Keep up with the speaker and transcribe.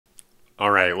All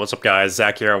right, what's up guys?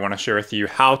 Zach here. I want to share with you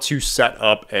how to set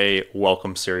up a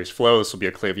welcome series flow. This will be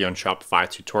a Klaviyo and Shopify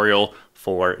tutorial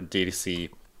for D2C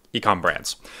ecom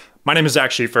brands. My name is Zach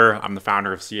Schieffer. I'm the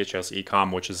founder of CHS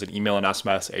Ecom, which is an email and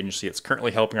SMS agency that's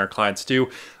currently helping our clients do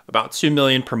about 2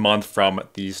 million per month from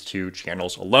these two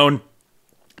channels alone.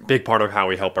 Big part of how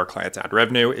we help our clients add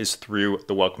revenue is through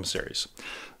the welcome series.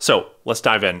 So let's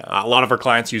dive in. A lot of our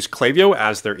clients use Klaviyo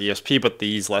as their ESP, but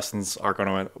these lessons are going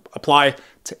to apply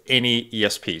to any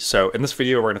ESP. So in this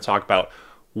video, we're going to talk about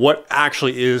what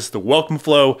actually is the welcome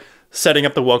flow, setting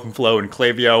up the welcome flow in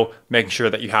Klaviyo, making sure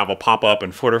that you have a pop-up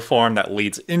and footer form that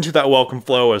leads into that welcome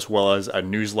flow, as well as a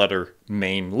newsletter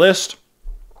main list.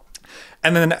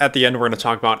 And then at the end, we're going to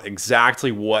talk about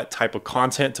exactly what type of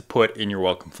content to put in your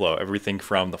welcome flow. Everything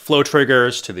from the flow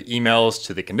triggers to the emails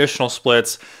to the conditional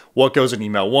splits, what goes in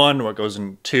email 1, what goes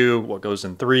in 2, what goes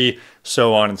in 3,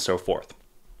 so on and so forth.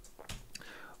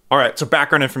 All right, so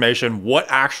background information, what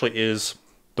actually is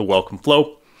the welcome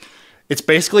flow? It's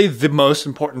basically the most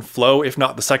important flow, if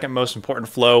not the second most important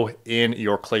flow in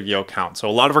your Klaviyo account. So a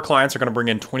lot of our clients are going to bring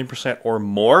in 20% or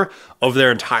more of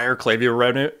their entire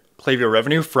Klaviyo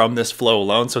revenue from this flow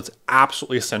alone. So it's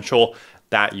absolutely essential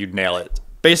that you nail it.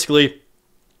 Basically,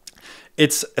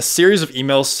 it's a series of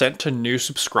emails sent to new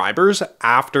subscribers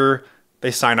after they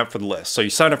sign up for the list. So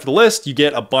you sign up for the list, you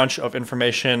get a bunch of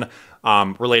information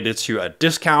related to a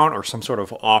discount or some sort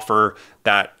of offer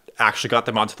that actually got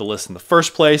them onto the list in the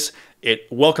first place. It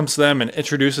welcomes them and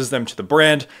introduces them to the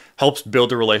brand, helps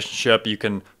build a relationship. You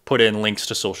can put in links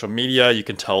to social media. You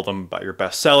can tell them about your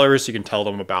best sellers. You can tell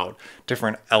them about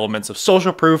different elements of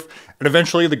social proof. And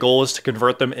eventually the goal is to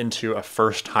convert them into a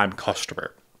first-time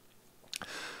customer.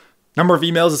 Number of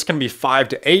emails, it's going to be 5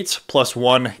 to 8 plus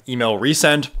 1 email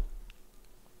resend.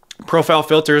 Profile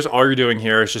filters, all you're doing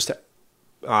here is just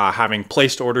having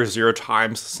placed orders 0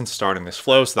 times since starting this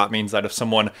flow. So that means that if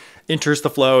someone enters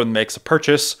the flow and makes a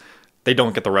purchase, they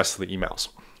don't get the rest of the emails.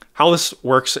 How this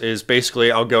works is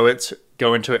basically, I'll go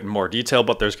into it in more detail,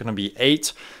 but there's going to be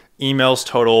 8 emails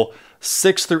total.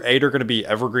 6 through 8 are going to be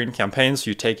evergreen campaigns.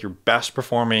 So you take your best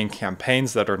performing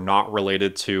campaigns that are not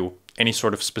related to any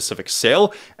sort of specific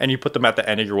sale, and you put them at the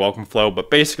end of your welcome flow. But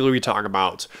basically we talk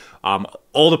about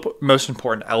all the most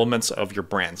important elements of your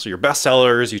brand. So your best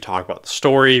sellers, you talk about the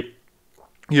story.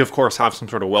 You of course have some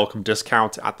sort of welcome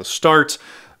discount at the start.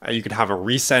 You could have a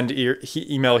resend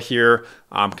email here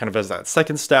kind of as that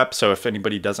second step. So if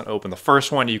anybody doesn't open the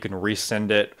first one, you can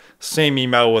resend it. Same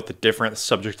email with a different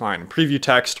subject line and preview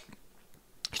text.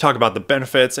 You talk about the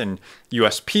benefits and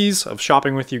USPs of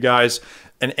shopping with you guys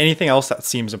and anything else that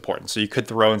seems important. So you could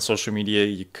throw in social media,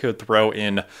 you could throw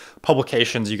in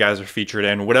publications you guys are featured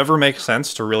in, whatever makes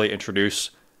sense to really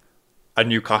introduce a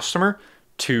new customer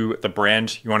to the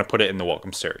brand. You want to put it in the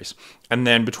welcome series. And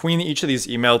then between each of these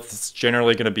emails, it's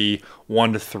generally going to be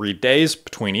 1 to 3 days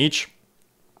between each.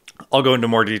 I'll go into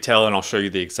more detail and I'll show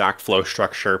you the exact flow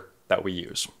structure that we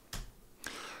use.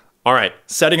 All right,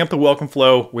 setting up the welcome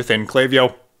flow within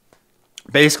Klaviyo.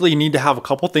 Basically, you need to have a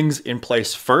couple things in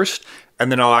place first,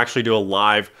 and then I'll actually do a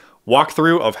live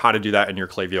walkthrough of how to do that in your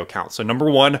Klaviyo account. So number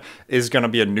 1 is going to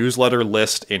be a newsletter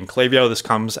list in Klaviyo. This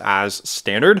comes as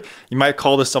standard. You might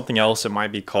call this something else. It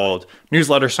might be called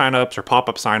newsletter signups or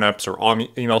pop-up signups or all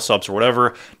email subs or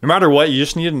whatever. No matter what, you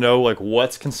just need to know like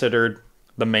what's considered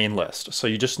the main list. So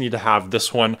you just need to have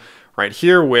this one right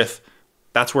here with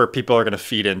that's where people are going to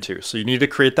feed into. So you need to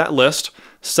create that list.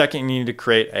 Second, you need to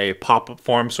create a pop-up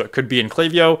form. So it could be in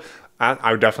Klaviyo.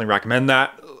 I would definitely recommend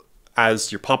that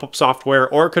as your pop-up software,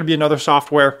 or it could be another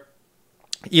software.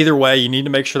 Either way, you need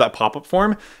to make sure that pop-up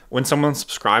form, when someone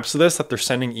subscribes to this, that they're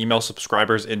sending email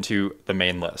subscribers into the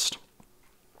main list.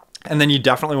 And then you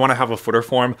definitely want to have a footer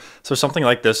form. So something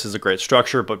like this is a great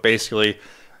structure, but basically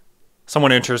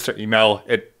someone enters their email,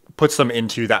 it puts them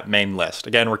into that main list.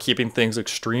 Again, we're keeping things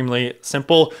extremely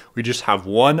simple. We just have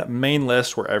one main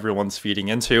list where everyone's feeding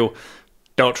into.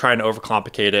 Don't try and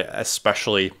overcomplicate it,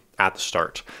 especially at the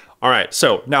start. All right,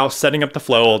 so now setting up the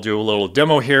flow, I'll do a little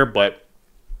demo here, but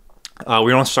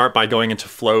we want to start by going into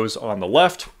flows on the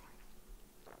left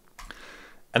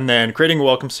and then creating a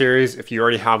welcome series. If you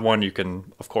already have one, you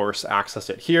can of course access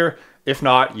it here. If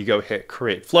not, you go hit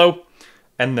create flow.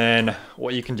 And then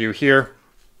what you can do here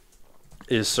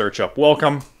is search up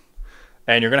welcome,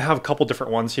 and you're going to have a couple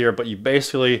different ones here, but you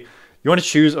want to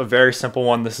choose a very simple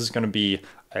one. This is going to be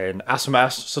an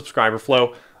SMS subscriber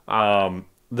flow.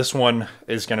 This one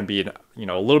is going to be a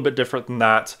little bit different than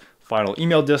that. Final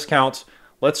email discount.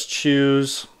 Let's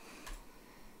take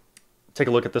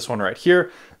a look at this one right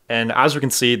here, And as we can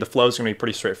see, the flow is going to be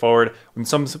pretty straightforward. When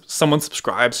someone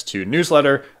subscribes to a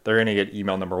newsletter, they're going to get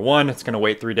email number 1. It's going to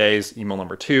wait 3 days, email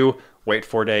number 2, wait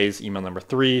 4 days, email number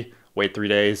 3, wait 3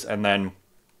 days. And then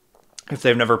if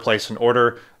they've never placed an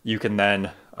order, you can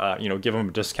then give them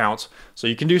a discount. So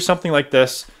you can do something like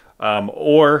this,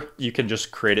 or you can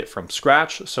just create it from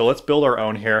scratch. So let's build our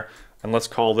own here, and let's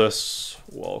call this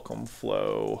welcome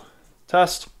flow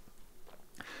test.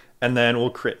 And then we'll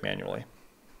create manually.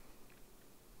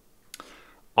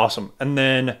 Awesome. And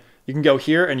then you can go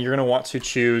here and you're going to want to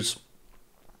choose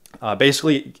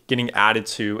basically getting added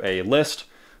to a list.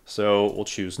 So we'll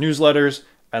choose newsletters,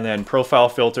 and then profile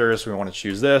filters. We want to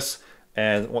choose this,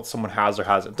 and what someone has or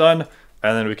hasn't done.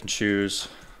 And then we can choose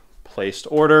placed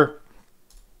order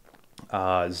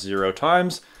 0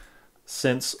 times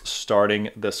since starting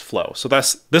this flow. So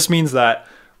this means that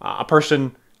a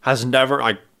person has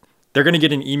never, they're going to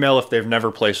get an email if they've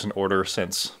never placed an order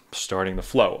since starting the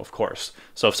flow, of course.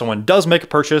 So if someone does make a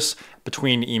purchase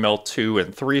between email 2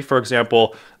 and 3, for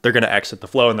example, they're going to exit the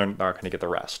flow and they're not going to get the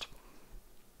rest.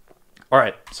 All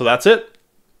right, so that's it.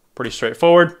 Pretty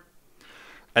straightforward.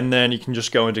 And then you can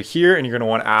just go into here and you're going to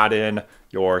want to add in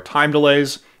your time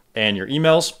delays and your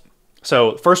emails.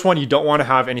 So first one, you don't want to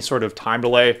have any sort of time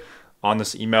delay on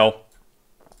this email.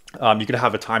 You can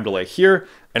have a time delay here,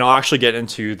 and I'll actually get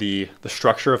into the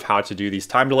structure of how to do these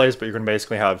time delays, but you're going to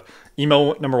basically have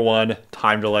email number 1,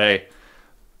 time delay,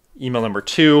 email number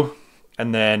 2,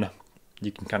 and then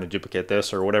you can kind of duplicate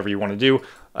this or whatever you want to do,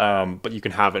 but you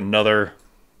can have another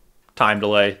time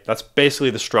delay. That's basically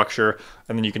the structure,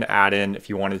 and then you can add in if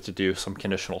you wanted to do some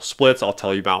conditional splits. I'll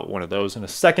tell you about one of those in a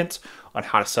second on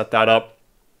how to set that up.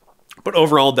 But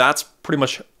overall, that's pretty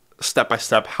much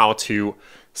step-by-step how to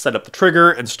set up the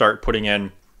trigger and start putting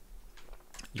in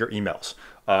your emails.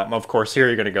 Of course, here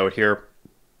you're going to go here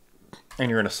and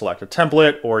you're going to select a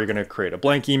template, or you're going to create a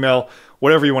blank email,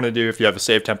 whatever you want to do. If you have a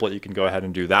saved template, you can go ahead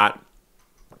and do that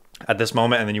at this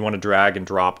moment. And then you want to drag and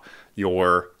drop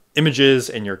your images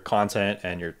and your content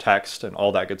and your text and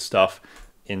all that good stuff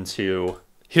into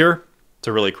here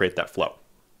to really create that flow.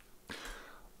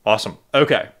 Awesome.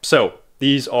 Okay, so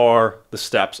these are the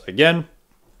steps again.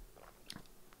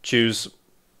 Choose,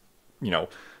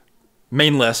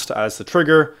 main list as the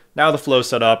trigger. Now the flow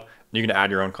set up. You can add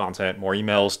your own content, more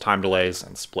emails, time delays,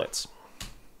 and splits.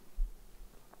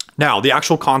 Now the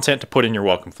actual content to put in your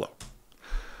welcome flow.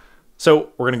 So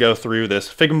we're going to go through this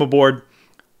Figma board.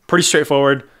 Pretty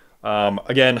straightforward.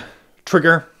 Again,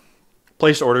 trigger,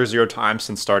 placed order 0 times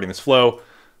since starting this flow.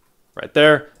 Right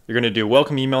there. You're going to do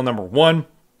welcome email number 1.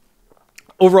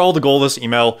 Overall, the goal of this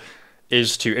email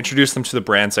is to introduce them to the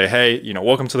brand, say, hey,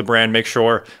 welcome to the brand. Make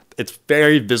sure it's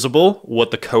very visible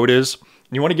what the code is.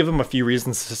 And you want to give them a few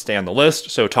reasons to stay on the list.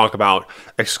 So talk about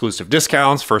exclusive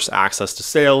discounts, first access to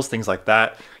sales, things like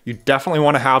that. You definitely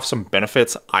want to have some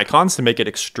benefits icons to make it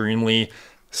extremely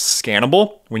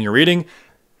scannable when you're reading.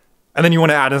 And then you want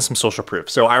to add in some social proof.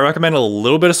 So I recommend a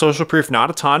little bit of social proof, not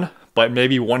a ton, but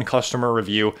maybe one customer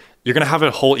review. You're going to have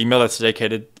a whole email that's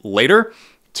dedicated later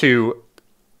to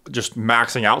just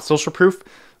maxing out social proof.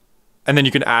 And then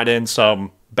you can add in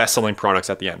some best-selling products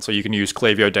at the end. So you can use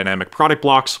Klaviyo dynamic product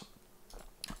blocks,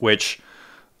 which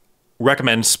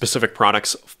recommend specific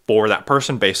products for that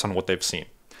person based on what they've seen.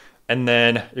 And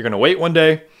then you're going to wait 1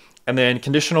 day, and then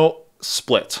conditional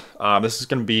split. This is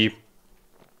going to be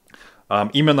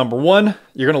email number 1.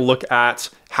 You're going to look at,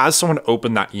 has someone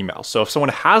opened that email? So if someone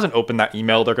hasn't opened that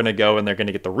email, they're going to go and they're going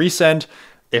to get the resend.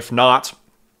 If not,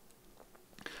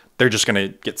 they're just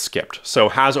going to get skipped. So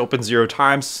has opened 0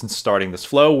 times since starting this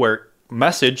flow, where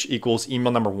message equals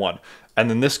email number 1. And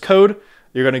then this code,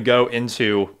 you're going to go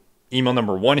into email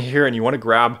number 1 here, and you want to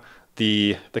grab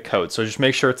the code. So just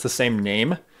make sure it's the same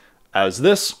name as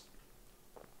this.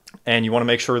 And you want to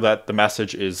make sure that the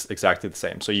message is exactly the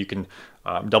same. So you can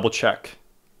double check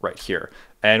right here.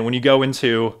 And when you go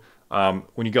into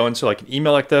like an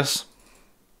email like this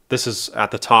is at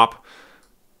the top.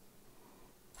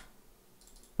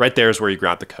 Right there is where you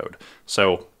grab the code.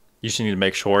 So you just need to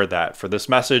make sure that for this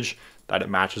message that it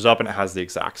matches up and it has the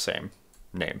exact same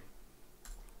name.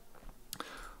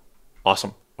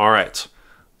 Awesome. All right.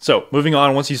 So moving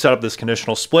on, once you set up this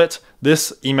conditional split,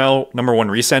 this email number 1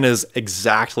 resend is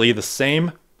exactly the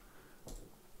same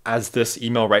as this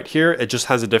email right here. It just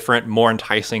has a different, more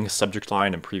enticing subject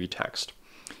line and preview text.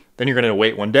 Then you're going to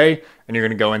wait 1 day and you're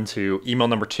going to go into email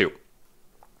number 2.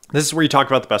 This is where you talk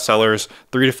about the bestsellers,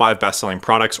 3 to 5 best-selling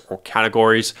products or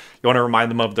categories. You want to remind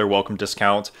them of their welcome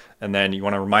discount, and then you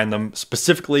want to remind them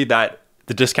specifically that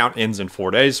the discount ends in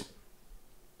 4 days.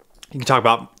 You can talk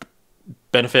about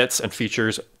benefits and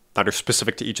features that are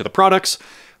specific to each of the products,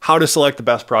 how to select the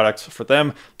best products for them.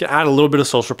 You can add a little bit of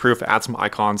social proof, add some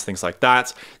icons, things like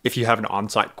that. If you have an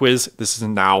on-site quiz, this is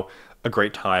now a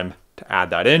great time to add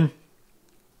that in.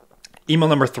 Email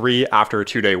number 3 after a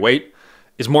 2-day wait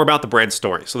is more about the brand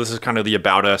story. So this is kind of the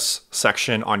About Us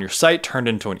section on your site turned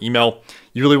into an email.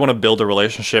 You really want to build a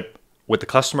relationship with the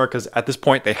customer because at this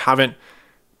point they haven't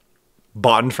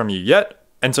bought from you yet.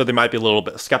 And so they might be a little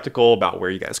bit skeptical about where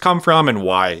you guys come from and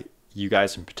why you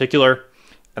guys in particular.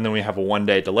 And then we have a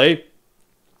 1-day delay.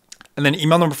 And then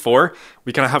email number 4,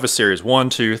 we kind of have a series 1,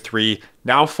 2, 3.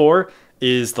 Now 4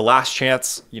 is the last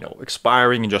chance,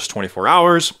 expiring in just 24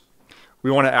 hours. We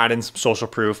want to add in some social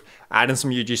proof, add in some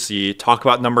UGC, talk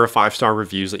about number of 5-star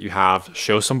reviews that you have,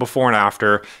 show some before and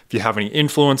after. If you have any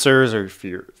influencers or if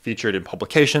you're featured in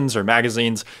publications or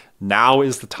magazines, now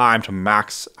is the time to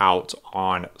max out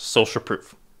on social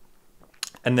proof.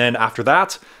 And then after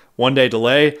that, 1-day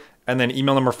delay, and then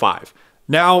email number 5.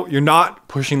 Now you're not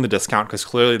pushing the discount because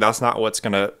clearly that's not what's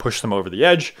going to push them over the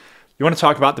edge. You want to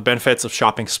talk about the benefits of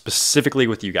shopping specifically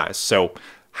with you guys. So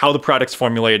how the product's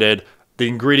formulated, the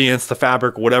ingredients, the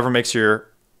fabric, whatever makes your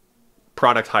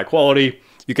product high quality.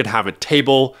 You could have a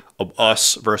table of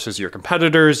us versus your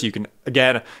competitors. You can,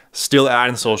 again, still add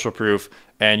in social proof.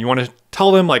 And you want to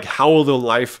tell them how will the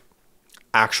life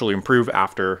actually improve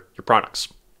after your products.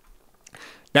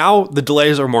 Now the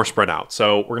delays are more spread out.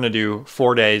 So we're going to do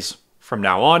 4 days from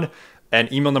now on.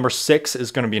 And email number 6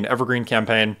 is going to be an evergreen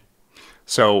campaign.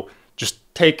 So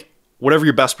just take whatever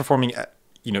your best performing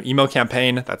email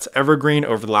campaign that's evergreen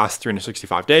over the last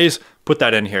 365 days, put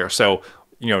that in here. So,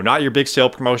 not your big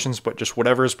sale promotions, but just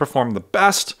whatever has performed the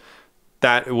best.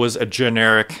 That was a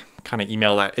generic kind of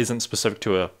email that isn't specific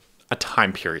to a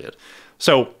time period.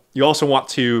 So you also want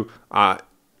to,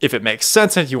 if it makes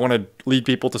sense, if you want to lead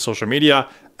people to social media,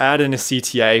 add in a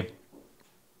CTA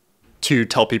to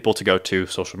tell people to go to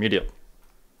social media.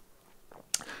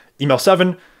 Email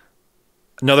 7,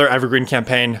 another evergreen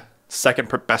campaign.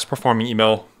 Second best performing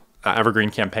email evergreen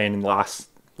campaign in the last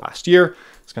year.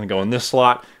 It's going to go in this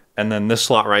slot. And then this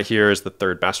slot right here is the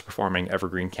 3rd best performing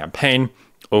evergreen campaign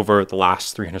over the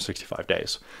last 365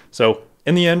 days. So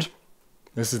in the end,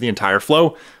 this is the entire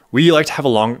flow. We like to have a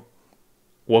long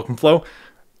welcome flow,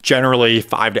 generally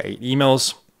 5 to 8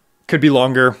 emails. Could be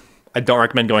longer. I don't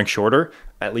recommend going shorter,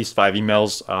 at least 5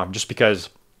 emails, just because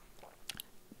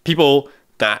people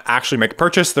that actually make a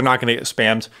purchase, they're not going to get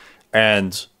spammed.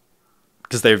 And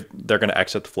because they're going to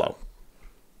exit the flow.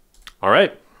 All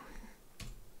right.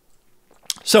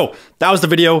 So that was the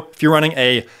video. If you're running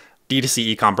a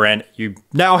D2C ecom brand, you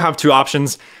now have 2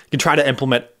 options. You can try to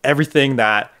implement everything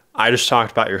that I just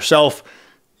talked about yourself.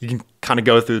 You can kind of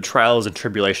go through the trials and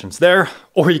tribulations there,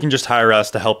 or you can just hire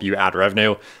us to help you add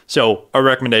revenue. So our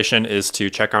recommendation is to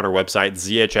check out our website,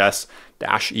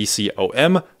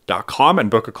 zhs-ecom.com, and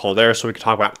book a call there so we can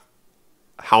talk about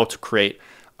how to create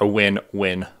a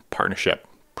win-win partnership.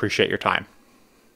 Appreciate your time.